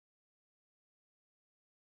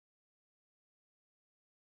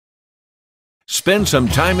Spend some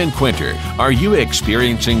time in Quinter. Are you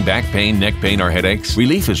experiencing back pain, neck pain, or headaches?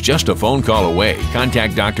 Relief is just a phone call away.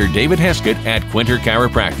 Contact Dr. David Heskett at Quinter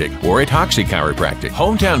Chiropractic or at Hoxie Chiropractic.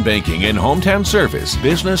 Hometown banking and hometown service,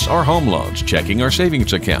 business or home loans, checking or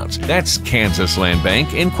savings accounts. That's Kansas Land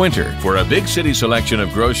Bank in Quinter. For a big city selection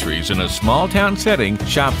of groceries in a small town setting,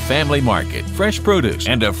 shop Family Market, fresh produce,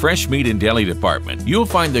 and a fresh meat and deli department. You'll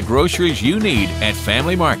find the groceries you need at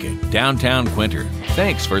Family Market, downtown Quinter.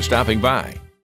 Thanks for stopping by.